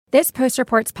This Post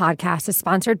Reports podcast is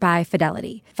sponsored by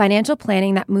Fidelity, financial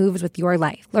planning that moves with your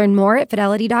life. Learn more at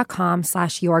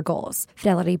fidelity.com/yourgoals.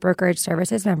 Fidelity Brokerage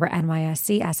Services, member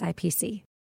NYSE SIPC.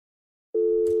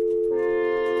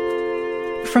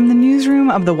 From the newsroom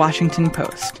of The Washington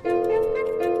Post.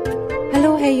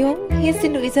 Hallo, Herr Jung. Hier ist die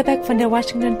Luisa Beck von der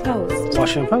Washington Post.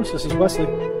 Washington Post, this is Wesley.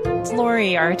 It's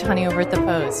Lori Aratani over at the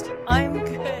Post. I'm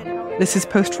good. This is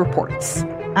Post Reports.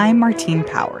 I'm Martine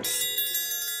Powers.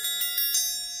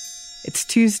 It's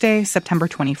Tuesday, September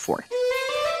 24th.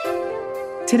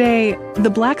 Today,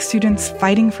 the Black students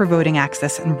fighting for voting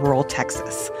access in rural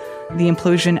Texas, the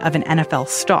implosion of an NFL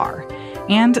star,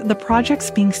 and the projects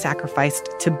being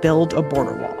sacrificed to build a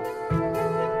border wall.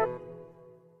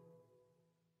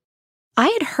 I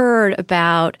had heard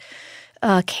about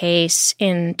a case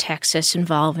in Texas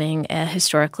involving a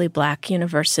historically Black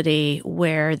university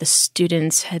where the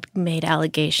students had made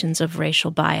allegations of racial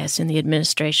bias in the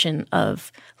administration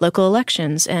of local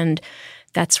elections. And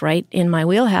that's right in my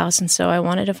wheelhouse, and so I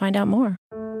wanted to find out more.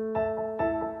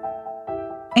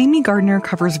 Amy Gardner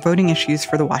covers voting issues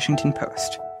for The Washington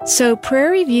Post. So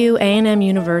Prairie View A&M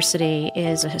University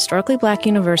is a historically Black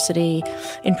university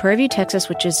in Prairie View, Texas,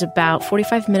 which is about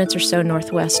 45 minutes or so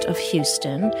northwest of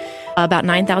Houston. About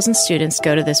 9,000 students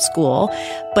go to this school,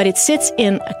 but it sits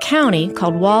in a county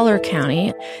called Waller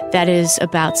County that is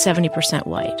about 70%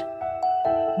 white.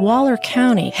 Waller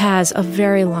County has a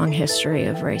very long history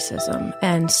of racism,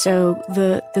 and so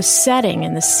the setting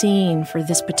and the scene for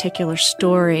this particular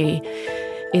story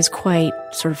is quite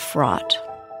sort of fraught.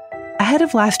 Ahead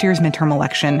of last year's midterm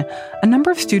election, a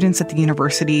number of students at the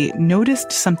university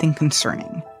noticed something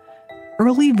concerning.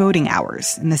 Early voting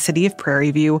hours in the city of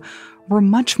Prairie View were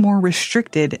much more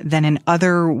restricted than in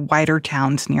other wider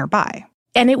towns nearby.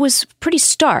 And it was pretty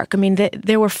stark. I mean,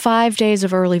 there were 5 days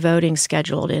of early voting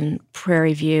scheduled in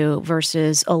Prairie View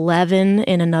versus 11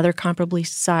 in another comparably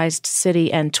sized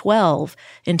city and 12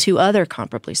 in two other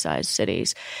comparably sized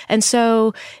cities. And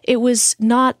so it was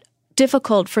not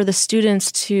difficult for the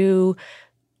students to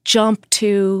jump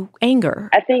to anger.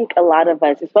 I think a lot of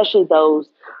us, especially those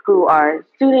who are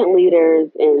student leaders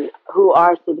and who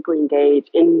are civically engaged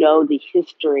and know the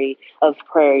history of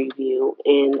Prairie View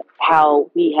and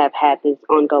how we have had this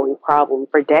ongoing problem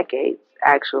for decades,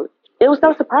 actually. It was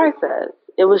no surprise to us.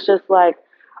 It was just like,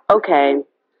 okay,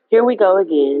 here we go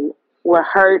again. We're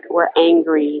hurt, we're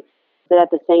angry. But at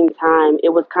the same time, it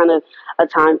was kind of a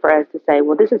time for us to say,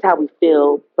 well, this is how we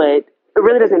feel, but it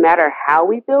really doesn't matter how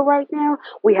we feel right now.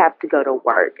 We have to go to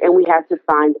work, and we have to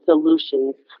find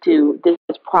solutions to this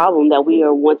problem that we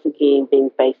are once again being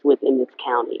faced with in this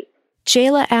county.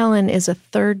 Jayla Allen is a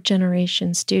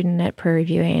third-generation student at Prairie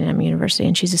View A&M University,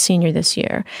 and she's a senior this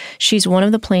year. She's one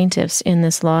of the plaintiffs in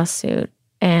this lawsuit.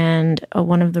 And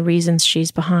one of the reasons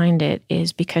she's behind it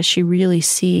is because she really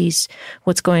sees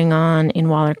what's going on in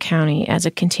Waller County as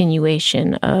a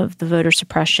continuation of the voter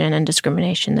suppression and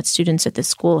discrimination that students at this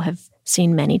school have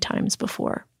seen many times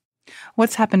before.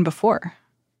 What's happened before?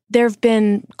 There have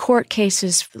been court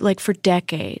cases like for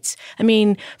decades. I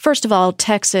mean, first of all,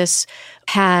 Texas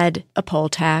had a poll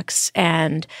tax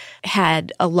and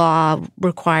had a law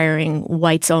requiring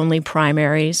whites-only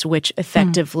primaries, which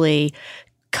effectively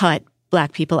cut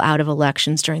Black people out of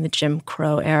elections during the Jim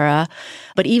Crow era.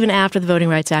 But even after the Voting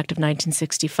Rights Act of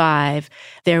 1965,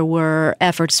 there were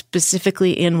efforts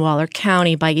specifically in Waller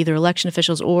County by either election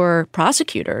officials or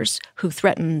prosecutors who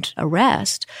threatened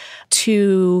arrest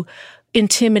to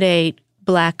intimidate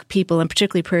Black people, and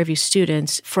particularly Prairie View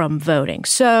students, from voting.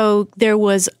 So there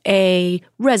was a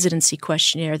residency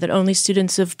questionnaire that only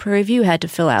students of Prairie View had to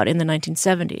fill out in the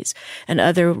 1970s, and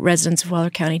other residents of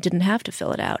Waller County didn't have to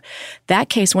fill it out. That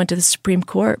case went to the Supreme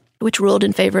Court, which ruled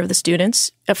in favor of the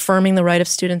students, affirming the right of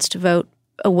students to vote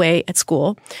away at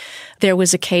school. There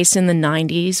was a case in the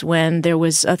 90s when there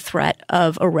was a threat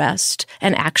of arrest,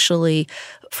 and actually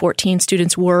 14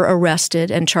 students were arrested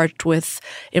and charged with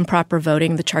improper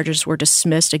voting. The charges were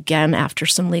dismissed again after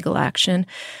some legal action.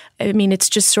 I mean, it's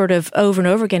just sort of over and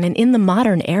over again, and in the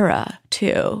modern era,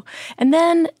 too. And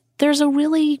then there's a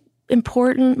really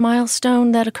important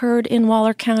milestone that occurred in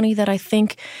Waller County that I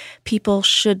think people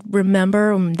should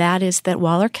remember, and that is that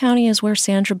Waller County is where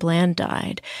Sandra Bland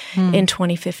died in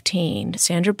 2015.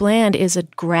 Sandra Bland is a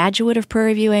graduate of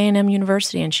Prairie View A&M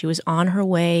University, and she was on her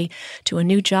way to a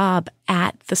new job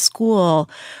at the school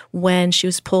when she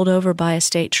was pulled over by a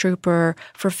state trooper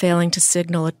for failing to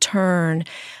signal a turn.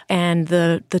 And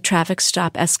the traffic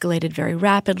stop escalated very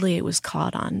rapidly. It was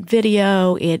caught on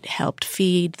video. It helped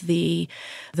feed the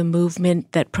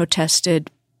movement that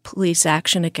protested police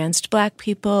action against Black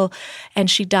people, and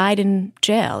she died in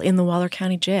jail, in the Waller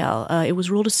County Jail. It was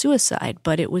ruled a suicide,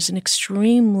 but it was an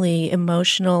extremely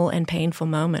emotional and painful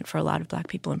moment for a lot of Black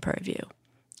people in Prairie View.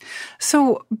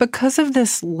 So because of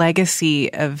this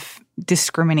legacy of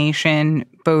discrimination,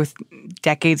 both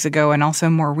decades ago and also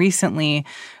more recently,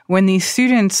 when these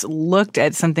students looked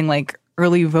at something like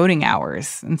early voting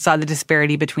hours and saw the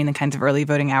disparity between the kinds of early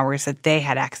voting hours that they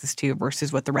had access to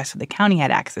versus what the rest of the county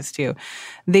had access to,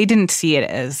 they didn't see it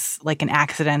as like an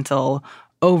accidental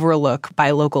overlook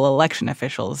by local election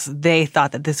officials. They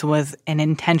thought that this was an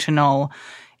intentional,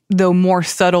 though more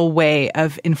subtle way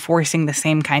of enforcing the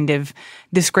same kind of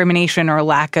discrimination or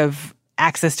lack of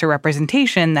access to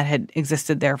representation that had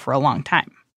existed there for a long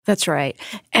time. That's right.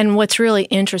 And what's really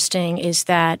interesting is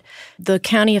that the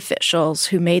county officials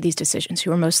who made these decisions, who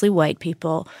were mostly white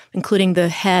people, including the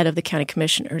head of the county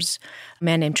commissioners, a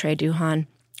man named Trey Duhon,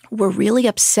 were really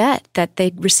upset that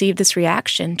they received this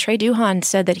reaction. Trey Duhon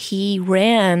said that he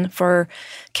ran for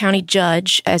county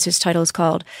judge, as his title is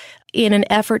called, in an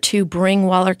effort to bring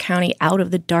Waller County out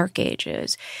of the dark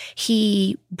ages.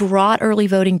 He brought early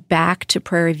voting back to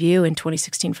Prairie View in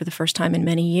 2016 for the first time in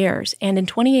many years. And in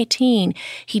 2018,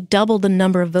 he doubled the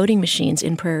number of voting machines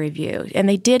in Prairie View. And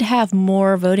they did have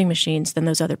more voting machines than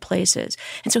those other places.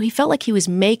 And so he felt like he was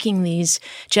making these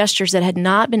gestures that had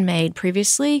not been made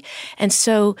previously. And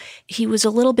so he was a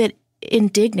little bit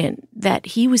indignant that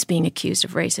he was being accused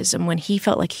of racism when he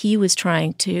felt like he was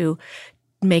trying to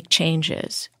make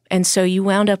changes. And so you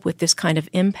wound up with this kind of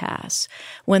impasse.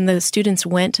 When the students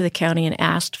went to the county and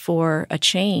asked for a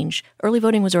change, early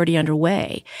voting was already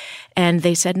underway. And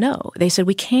they said no. They said,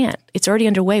 we can't. It's already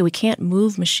underway. We can't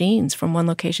move machines from one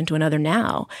location to another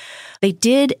now. They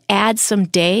did add some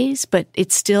days, but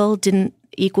it still didn't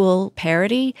equal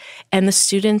parity. And the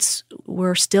students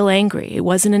were still angry. It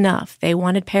wasn't enough. They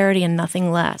wanted parity and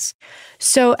nothing less.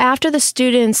 So after the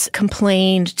students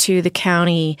complained to the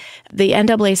county, the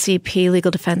NAACP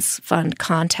Legal Defense Fund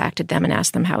contacted them and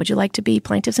asked them, how would you like to be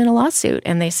plaintiffs in a lawsuit?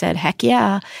 And they said, heck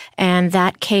yeah. And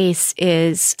that case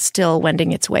is still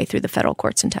wending its way through the federal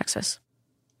courts in Texas.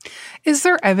 Is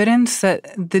there evidence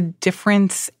that the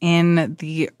difference in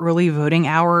the early voting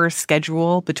hour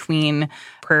schedule between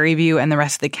Prairie View and the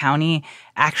rest of the county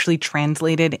actually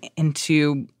translated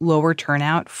into lower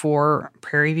turnout for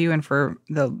Prairie View and for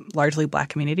the largely Black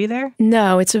community there?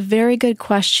 No, it's a very good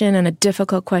question and a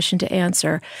difficult question to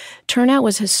answer. Turnout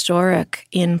was historic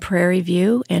in Prairie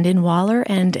View and in Waller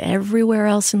and everywhere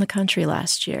else in the country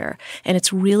last year. And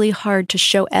it's really hard to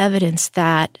show evidence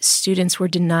that students were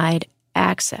denied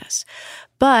access.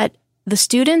 But the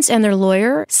students and their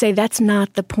lawyer say that's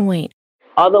not the point.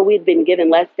 Although we'd been given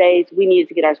less days, we needed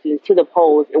to get our students to the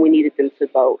polls and we needed them to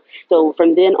vote. So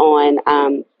from then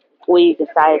on, we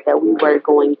decided that we were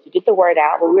going to get the word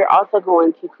out, but we were also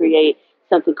going to create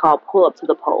something called Pull Up to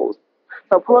the Polls.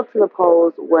 So Pull Up to the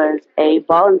Polls was a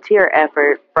volunteer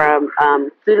effort from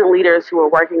student leaders who were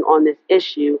working on this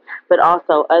issue, but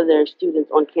also other students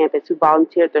on campus who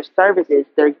volunteered their services,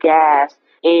 their gas,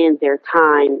 and their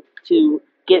time to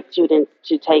get students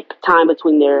to take time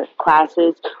between their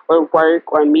classes or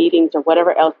work or meetings or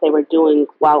whatever else they were doing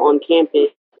while on campus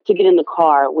to get in the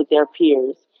car with their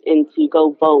peers and to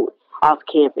go vote off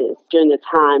campus during the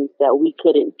times that we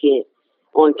couldn't get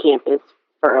on campus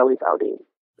for early voting.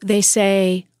 They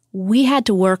say we had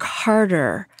to work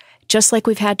harder, just like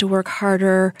we've had to work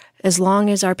harder as long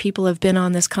as our people have been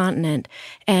on this continent.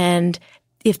 And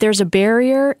if there's a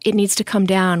barrier, it needs to come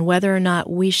down, whether or not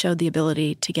we showed the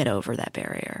ability to get over that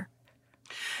barrier.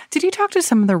 Did you talk to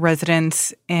some of the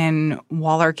residents in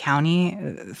Waller County,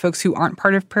 folks who aren't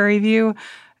part of Prairie View,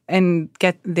 and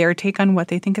get their take on what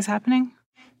they think is happening?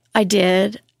 I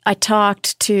did. I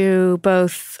talked to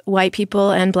both white people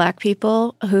and Black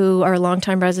people who are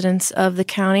longtime residents of the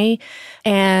county,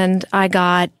 and I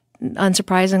got,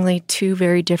 unsurprisingly, two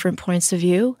very different points of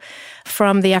view.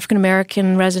 From the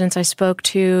African-American residents I spoke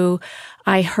to,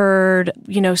 I heard,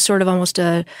 sort of almost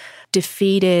a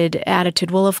defeated attitude.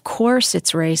 Well, of course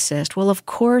it's racist. Well, of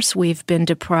course we've been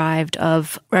deprived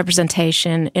of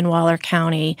representation in Waller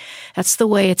County. That's the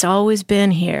way it's always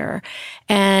been here.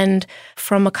 And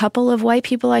from a couple of white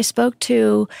people I spoke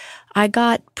to, I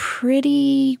got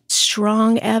pretty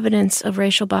strong evidence of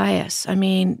racial bias. I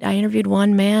mean, I interviewed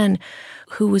one man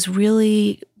who was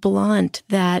really blunt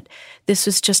that this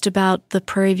was just about the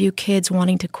Prairie View kids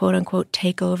wanting to, quote unquote,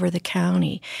 take over the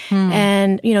county.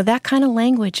 And, that kind of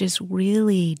language is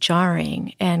really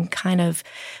jarring and kind of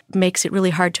makes it really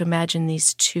hard to imagine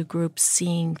these two groups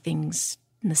seeing things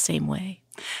in the same way.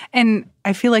 And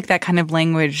I feel like that kind of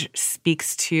language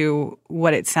speaks to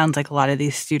what it sounds like a lot of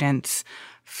these students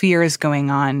fears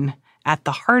going on at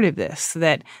the heart of this,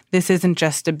 that this isn't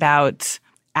just about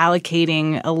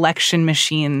allocating election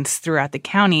machines throughout the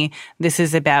county. This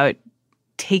is about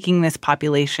taking this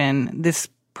population, this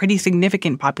pretty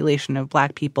significant population of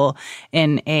Black people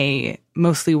in a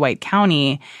mostly white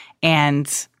county,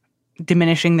 and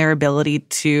diminishing their ability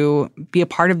to be a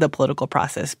part of the political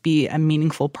process, be a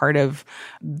meaningful part of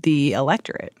the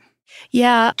electorate.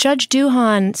 Yeah, Judge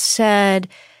Duhan said,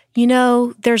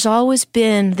 there's always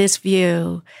been this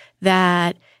view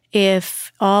that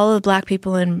if all of the Black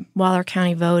people in Waller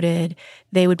County voted,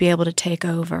 they would be able to take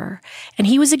over. And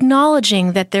he was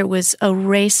acknowledging that there was a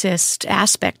racist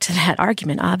aspect to that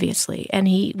argument, obviously. And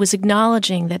he was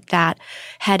acknowledging that that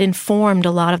had informed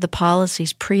a lot of the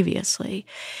policies previously.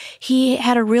 He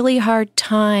had a really hard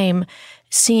time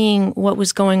seeing what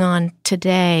was going on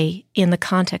today in the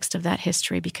context of that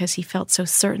history because he felt so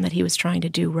certain that he was trying to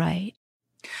do right.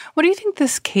 What do you think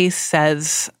this case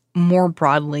says more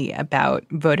broadly about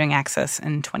voting access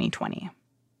in 2020?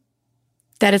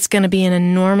 That it's going to be an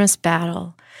enormous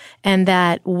battle, and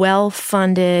that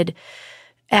well-funded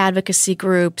advocacy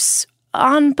groups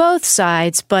on both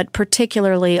sides, but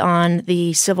particularly on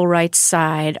the civil rights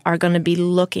side, are going to be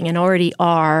looking and already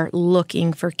are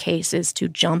looking for cases to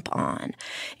jump on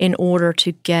in order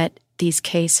to get these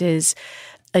cases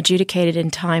adjudicated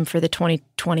in time for the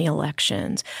 2020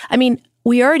 elections. I mean,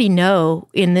 we already know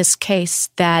in this case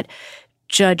that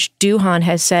Judge Duhan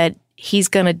has said he's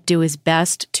going to do his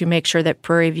best to make sure that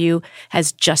Prairie View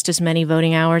has just as many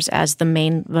voting hours as the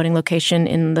main voting location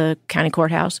in the county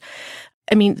courthouse.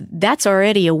 I mean, that's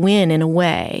already a win in a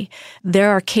way.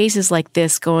 There are cases like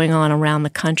this going on around the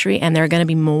country, and there are going to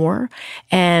be more.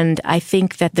 And I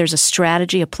think that there's a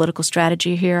strategy, a political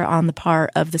strategy here on the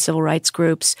part of the civil rights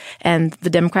groups and the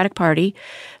Democratic Party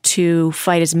to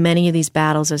fight as many of these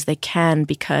battles as they can,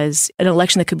 because an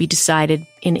election that could be decided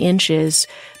in inches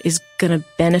is going to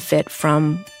benefit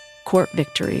from court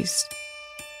victories.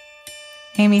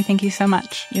 Amy, thank you so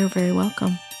much. You're very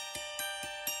welcome.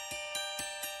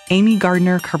 Amy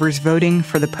Gardner covers voting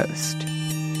for The Post.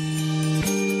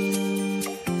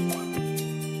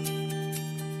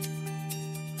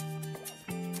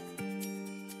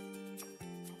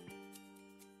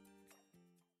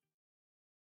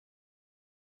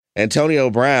 Antonio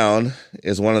Brown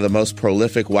is one of the most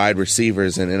prolific wide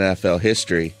receivers in NFL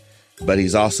history, but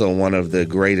he's also one of the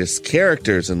greatest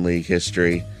characters in league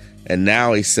history, and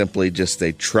now he's simply just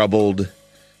a troubled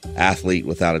athlete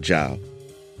without a job.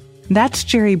 That's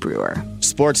Jerry Brewer,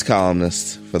 sports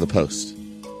columnist for The Post.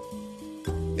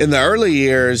 In the early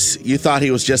years, you thought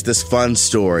he was just this fun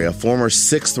story, a former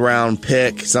sixth-round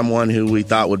pick, someone who we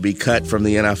thought would be cut from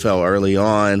the NFL early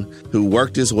on, who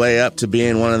worked his way up to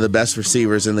being one of the best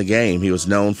receivers in the game. He was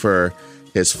known for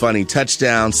his funny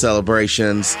touchdown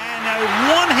celebrations. And a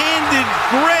one-handed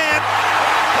grab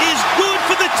is good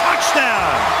for the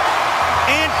touchdown.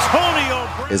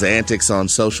 Antonio Brown. His antics on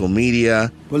social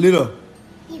media. Polito.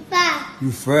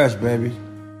 You fresh, baby.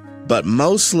 But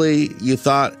mostly, you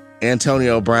thought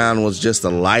Antonio Brown was just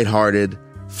a lighthearted,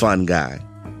 fun guy.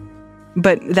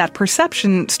 But that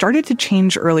perception started to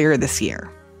change earlier this year.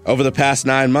 Over the past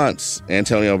 9 months,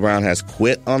 Antonio Brown has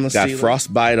quit on the season, got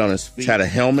frostbite on his feet, had a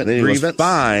helmet, and he was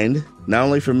fined not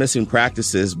only for missing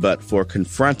practices, but for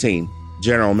confronting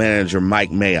general manager Mike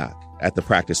Mayock at the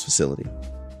practice facility.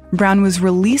 Brown was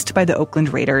released by the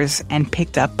Oakland Raiders and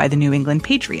picked up by the New England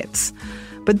Patriots.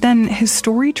 But then his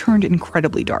story turned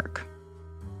incredibly dark.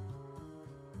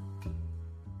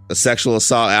 A sexual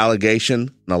assault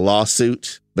allegation and a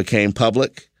lawsuit became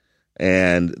public.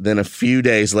 And then a few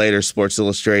days later, Sports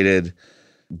Illustrated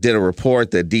did a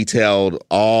report that detailed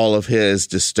all of his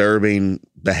disturbing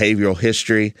behavioral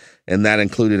history. And that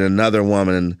included another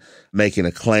woman making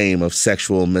a claim of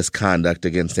sexual misconduct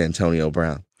against Antonio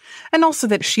Brown. And also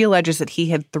that she alleges that he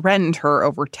had threatened her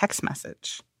over text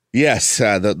message. Yes,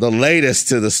 the latest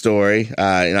to the story,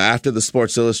 after the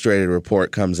Sports Illustrated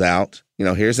report comes out,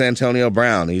 here's Antonio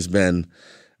Brown. He's been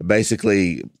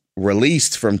basically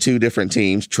released from 2 different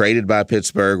teams, traded by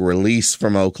Pittsburgh, released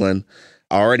from Oakland,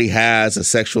 already has a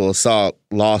sexual assault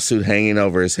lawsuit hanging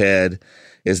over his head.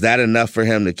 Is that enough for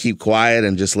him to keep quiet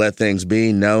and just let things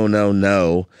be?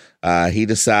 No. He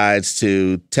decides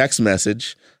to text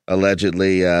message,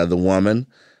 allegedly, the woman,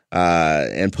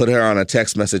 and put her on a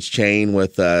text message chain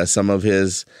with some of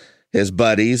his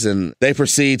buddies. And they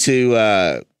proceed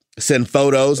to send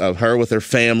photos of her with her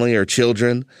family, her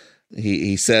children.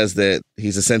 He says that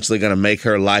he's essentially going to make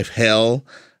her life hell,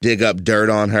 dig up dirt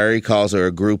on her. He calls her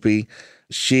a groupie.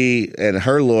 She and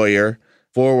her lawyer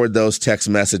forward those text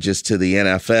messages to the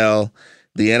NFL.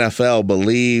 The NFL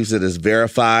believes it is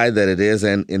verified that it is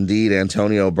indeed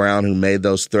Antonio Brown who made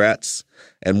those threats.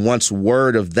 And once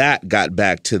word of that got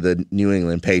back to the New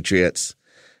England Patriots,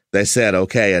 they said,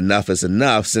 okay, enough is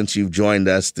enough. Since you've joined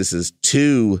us, this is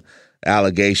 2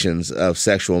 allegations of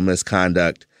sexual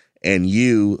misconduct, and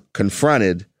you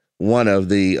confronted one of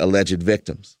the alleged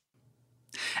victims.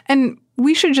 And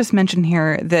we should just mention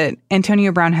here that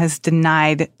Antonio Brown has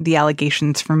denied the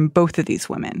allegations from both of these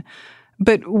women.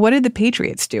 But what did the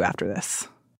Patriots do after this?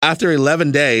 After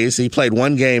 11 days, he played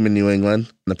 1 game in New England,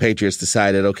 and the Patriots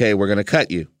decided, okay, we're going to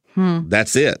cut you.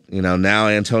 That's it. Now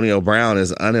Antonio Brown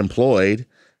is unemployed,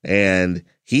 and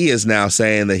he is now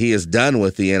saying that he is done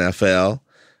with the NFL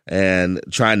and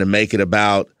trying to make it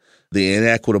about the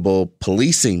inequitable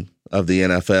policing of the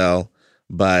NFL.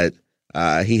 But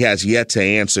he has yet to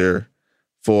answer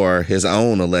for his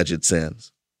own alleged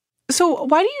sins. So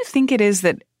why do you think it is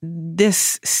that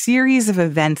this series of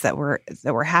events that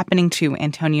were happening to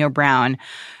Antonio Brown,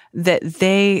 that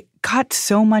they got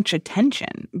so much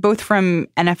attention, both from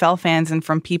NFL fans and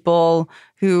from people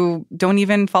who don't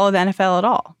even follow the NFL at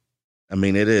all? I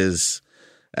mean, it is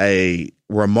a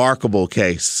remarkable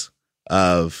case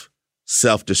of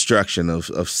self-destruction,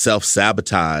 of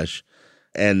self-sabotage,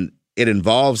 and it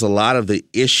involves a lot of the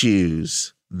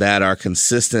issues that are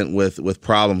consistent with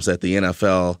problems that the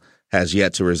NFL has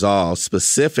yet to resolve,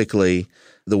 specifically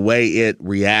the way it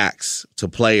reacts to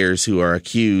players who are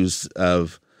accused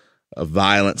of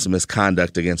violence and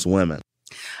misconduct against women.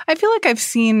 I feel like I've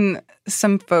seen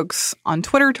some folks on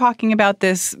Twitter talking about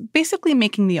this, basically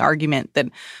making the argument that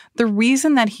the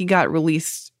reason that he got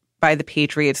released by the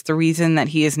Patriots, the reason that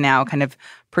he is now kind of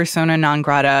persona non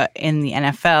grata in the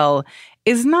NFL,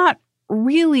 is not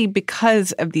really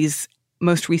because of these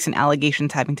most recent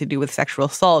allegations having to do with sexual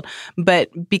assault,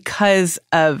 but because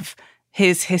of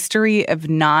his history of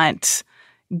not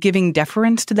giving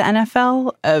deference to the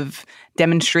NFL, of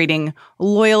demonstrating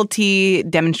loyalty,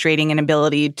 demonstrating an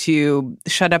ability to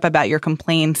shut up about your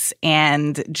complaints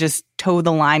and just toe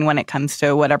the line when it comes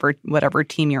to whatever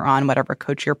team you're on, whatever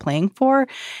coach you're playing for.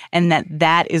 And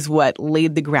that is what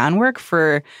laid the groundwork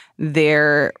for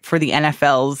the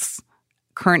NFL's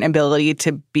current ability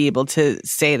to be able to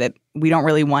say that we don't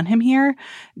really want him here.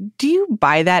 Do you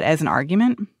buy that as an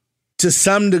argument? To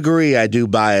some degree, I do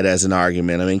buy it as an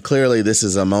argument. I mean, clearly this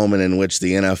is a moment in which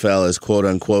the NFL is, quote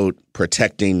unquote,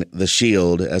 protecting the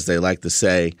shield, as they like to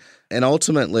say. And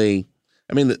ultimately,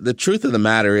 I mean, the truth of the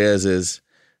matter is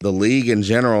the league in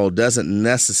general doesn't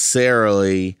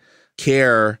necessarily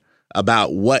care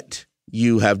about what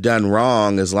you have done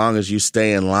wrong as long as you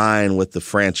stay in line with the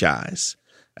franchise.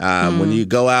 When you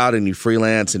go out and you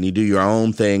freelance and you do your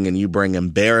own thing and you bring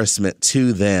embarrassment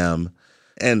to them.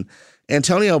 And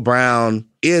Antonio Brown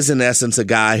is, in essence, a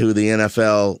guy who the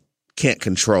NFL can't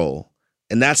control.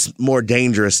 And that's more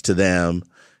dangerous to them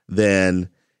than,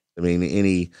 I mean,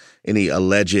 any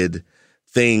alleged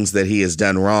things that he has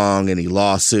done wrong, any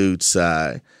lawsuits.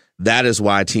 That is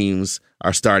why teams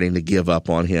are starting to give up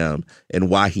on him and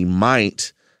why he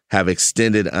might have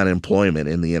extended unemployment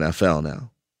in the NFL now.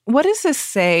 What does this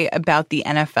say about the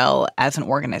NFL as an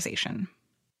organization?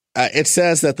 It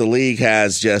says that the league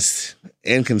has just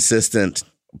inconsistent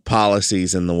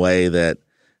policies in the way that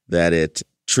it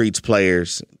treats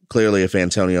players. Clearly, if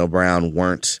Antonio Brown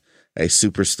weren't a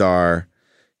superstar,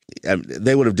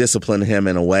 they would have disciplined him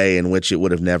in a way in which it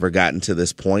would have never gotten to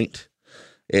this point.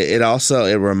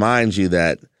 It reminds you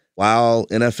that while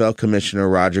NFL Commissioner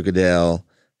Roger Goodell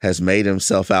has made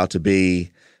himself out to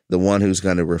be the one who's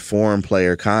going to reform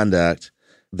player conduct,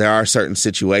 there are certain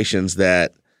situations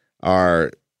that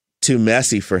are too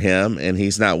messy for him, and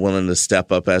he's not willing to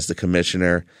step up as the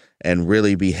commissioner and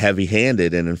really be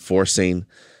heavy-handed in enforcing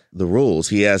the rules.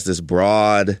 He has this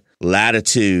broad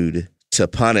latitude to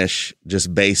punish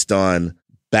just based on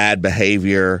bad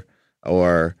behavior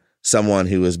or someone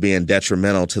who is being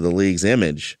detrimental to the league's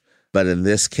image. But in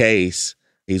this case,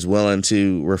 he's willing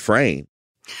to refrain.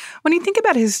 When you think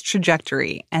about his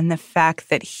trajectory and the fact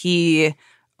that he,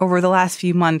 over the last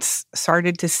few months,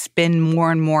 started to spin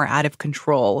more and more out of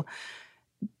control,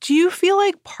 do you feel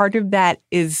like part of that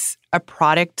is a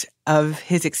product of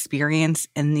his experience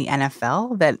in the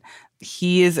NFL, that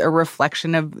he is a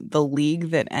reflection of the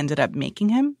league that ended up making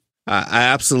him? I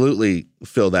absolutely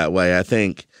feel that way. I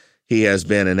think he has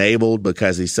been enabled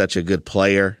because he's such a good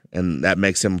player, and that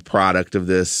makes him a product of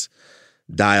this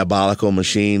diabolical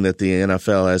machine that the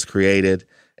NFL has created.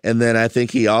 And then I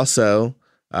think he also,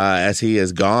 as he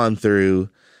has gone through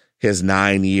his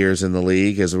 9 years in the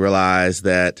league, has realized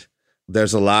that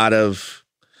there's a lot of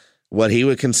what he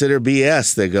would consider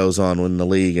BS that goes on in the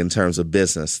league in terms of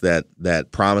business, that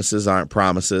promises aren't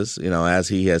promises. You know, as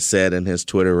he has said in his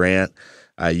Twitter rant,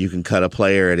 you can cut a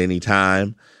player at any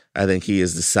time. I think he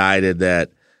has decided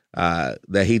that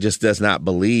he just does not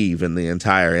believe in the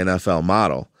entire NFL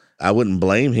model. I wouldn't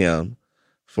blame him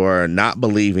for not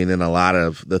believing in a lot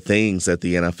of the things that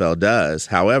the NFL does.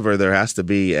 However, there has to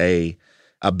be a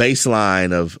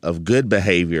baseline of good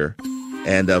behavior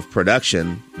and of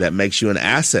production that makes you an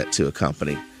asset to a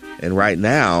company. And right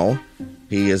now,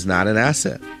 he is not an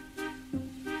asset.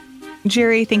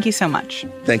 Jerry, thank you so much.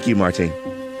 Thank you, Martine.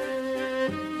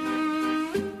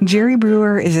 Jerry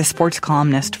Brewer is a sports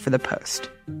columnist for The Post.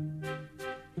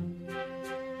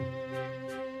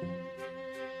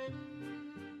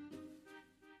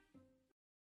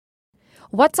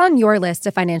 What's on your list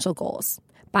of financial goals?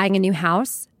 Buying a new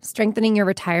house? Strengthening your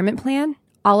retirement plan?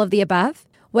 All of the above?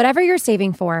 Whatever you're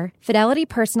saving for, Fidelity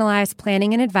Personalized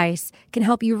Planning and Advice can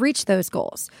help you reach those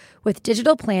goals with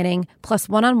digital planning plus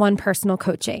one-on-one personal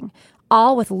coaching,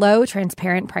 all with low,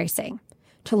 transparent pricing.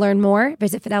 To learn more,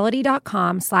 visit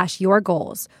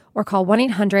fidelity.com/yourgoals or call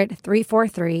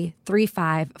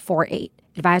 1-800-343-3548.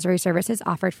 Advisory services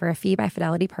offered for a fee by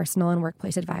Fidelity Personal and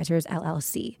Workplace Advisors,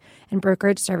 LLC, and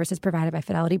brokerage services provided by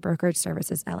Fidelity Brokerage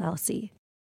Services, LLC.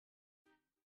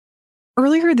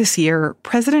 Earlier this year,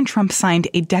 President Trump signed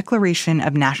a declaration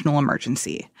of national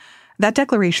emergency. That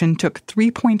declaration took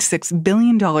 $3.6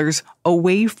 billion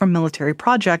away from military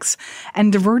projects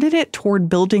and diverted it toward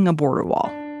building a border wall.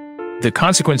 The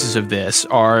consequences of this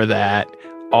are that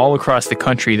all across the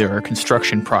country, there are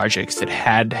construction projects that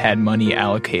had money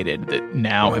allocated that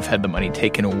now have had the money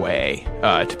taken away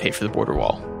to pay for the border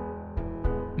wall.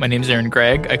 My name is Aaron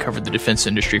Gregg. I cover the defense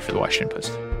industry for the Washington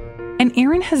Post. And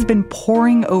Aaron has been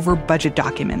poring over budget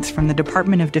documents from the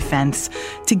Department of Defense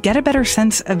to get a better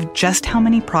sense of just how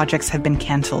many projects have been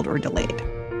canceled or delayed.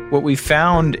 What we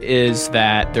found is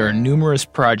that there are numerous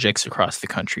projects across the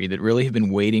country that really have been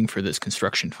waiting for this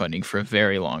construction funding for a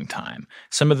very long time.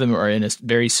 Some of them are in a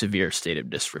very severe state of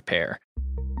disrepair.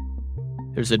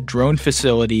 There's a drone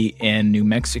facility in New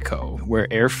Mexico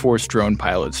where Air Force drone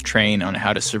pilots train on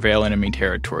how to surveil enemy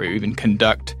territory or even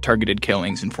conduct targeted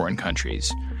killings in foreign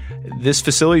countries. This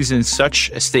facility is in such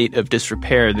a state of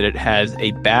disrepair that it has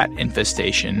a bat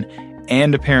infestation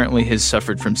and apparently has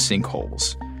suffered from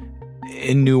sinkholes.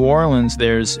 In New Orleans,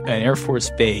 there's an Air Force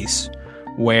base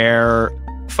where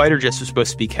fighter jets are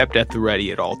supposed to be kept at the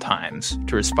ready at all times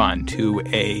to respond to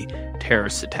a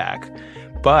terrorist attack.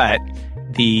 But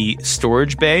the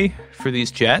storage bay for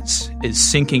these jets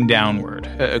is sinking downward.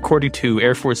 According to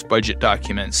Air Force budget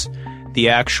documents, the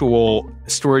actual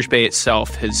storage bay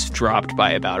itself has dropped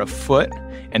by about a foot,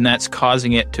 and that's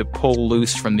causing it to pull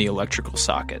loose from the electrical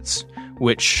sockets,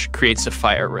 which creates a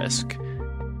fire risk.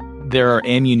 There are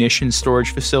ammunition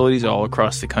storage facilities all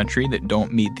across the country that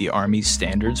don't meet the Army's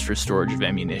standards for storage of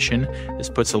ammunition. This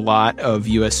puts a lot of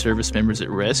U.S. service members at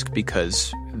risk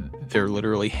because they're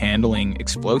literally handling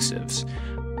explosives.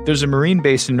 There's a Marine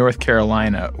base in North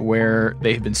Carolina where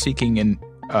they've been seeking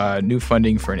new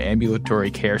funding for an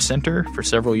ambulatory care center for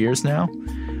several years now.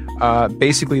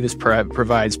 Basically, this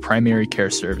provides primary care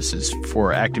services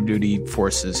for active duty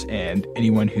forces and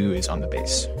anyone who is on the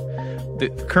base. The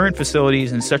current facility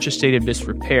is in such a state of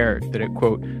disrepair that it,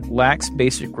 quote, lacks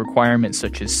basic requirements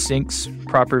such as sinks,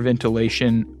 proper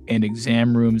ventilation, and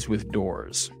exam rooms with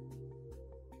doors.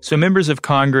 So members of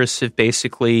Congress have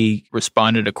basically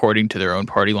responded according to their own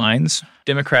party lines.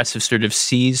 Democrats have sort of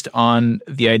seized on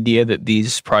the idea that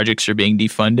these projects are being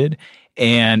defunded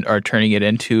and are turning it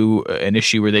into an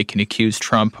issue where they can accuse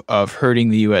Trump of hurting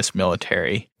the U.S.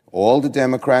 military. All the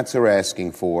Democrats are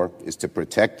asking for is to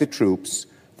protect the troops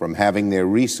from having their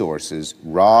resources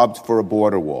robbed for a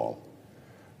border wall,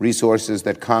 resources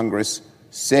that Congress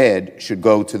said should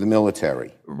go to the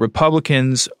military.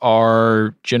 Republicans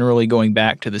are generally going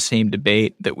back to the same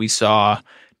debate that we saw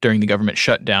during the government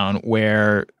shutdown,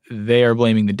 where they are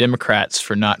blaming the Democrats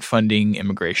for not funding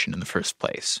immigration in the first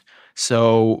place.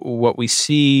 So what we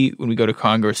see when we go to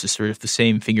Congress is sort of the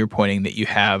same finger pointing that you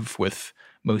have with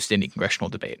most any congressional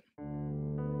debate.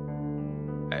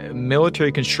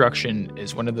 Military construction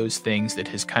is one of those things that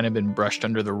has kind of been brushed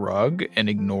under the rug and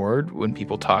ignored when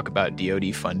people talk about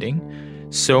DoD funding.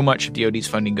 So much of DoD's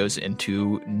funding goes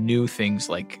into new things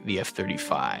like the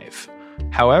F-35.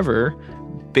 However,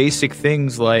 basic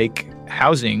things like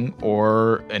housing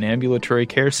or an ambulatory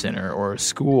care center or a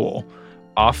school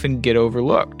often get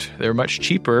overlooked. They're much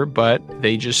cheaper, but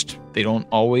they don't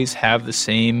always have the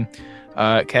same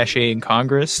cachet in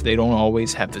Congress. They don't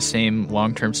always have the same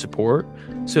long-term support.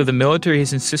 So the military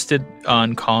has insisted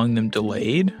on calling them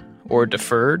delayed, or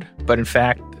deferred, but in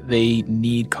fact, they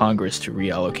need Congress to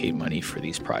reallocate money for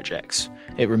these projects.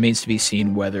 It remains to be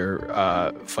seen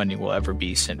whether funding will ever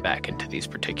be sent back into these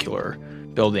particular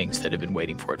buildings that have been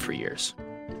waiting for it for years.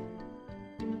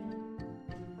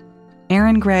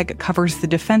 Aaron Gregg covers the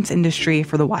defense industry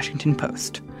for The Washington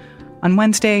Post. On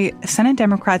Wednesday, Senate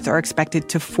Democrats are expected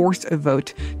to force a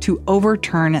vote to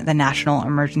overturn the national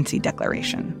emergency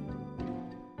declaration.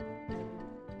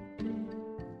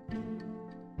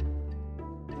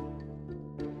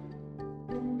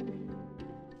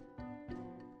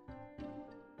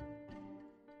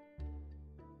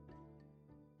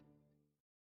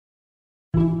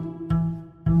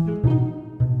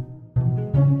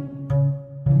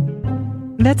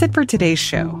 That's it for today's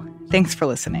show. Thanks for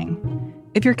listening.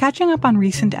 If you're catching up on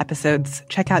recent episodes,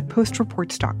 check out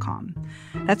postreports.com.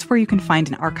 That's where you can find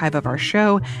an archive of our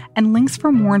show and links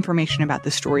for more information about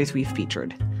the stories we've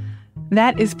featured.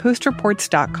 That is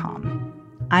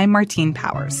postreports.com. I'm Martine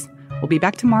Powers. We'll be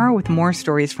back tomorrow with more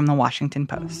stories from The Washington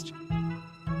Post.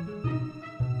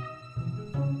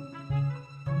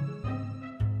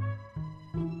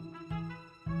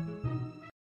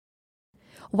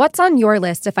 What's on your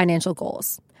list of financial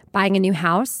goals? Buying a new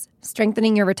house?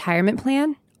 Strengthening your retirement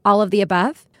plan? All of the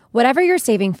above? Whatever you're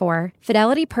saving for,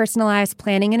 Fidelity Personalized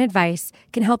Planning and Advice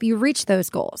can help you reach those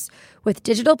goals with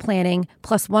digital planning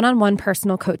plus one-on-one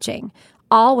personal coaching,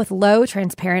 all with low,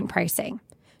 transparent pricing.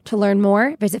 To learn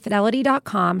more, visit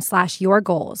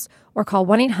fidelity.com/yourgoals or call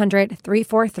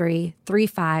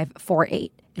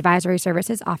 1-800-343-3548. Advisory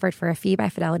services offered for a fee by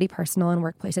Fidelity Personal and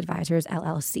Workplace Advisors,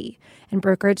 LLC, and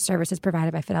brokerage services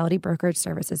provided by Fidelity Brokerage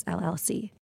Services, LLC.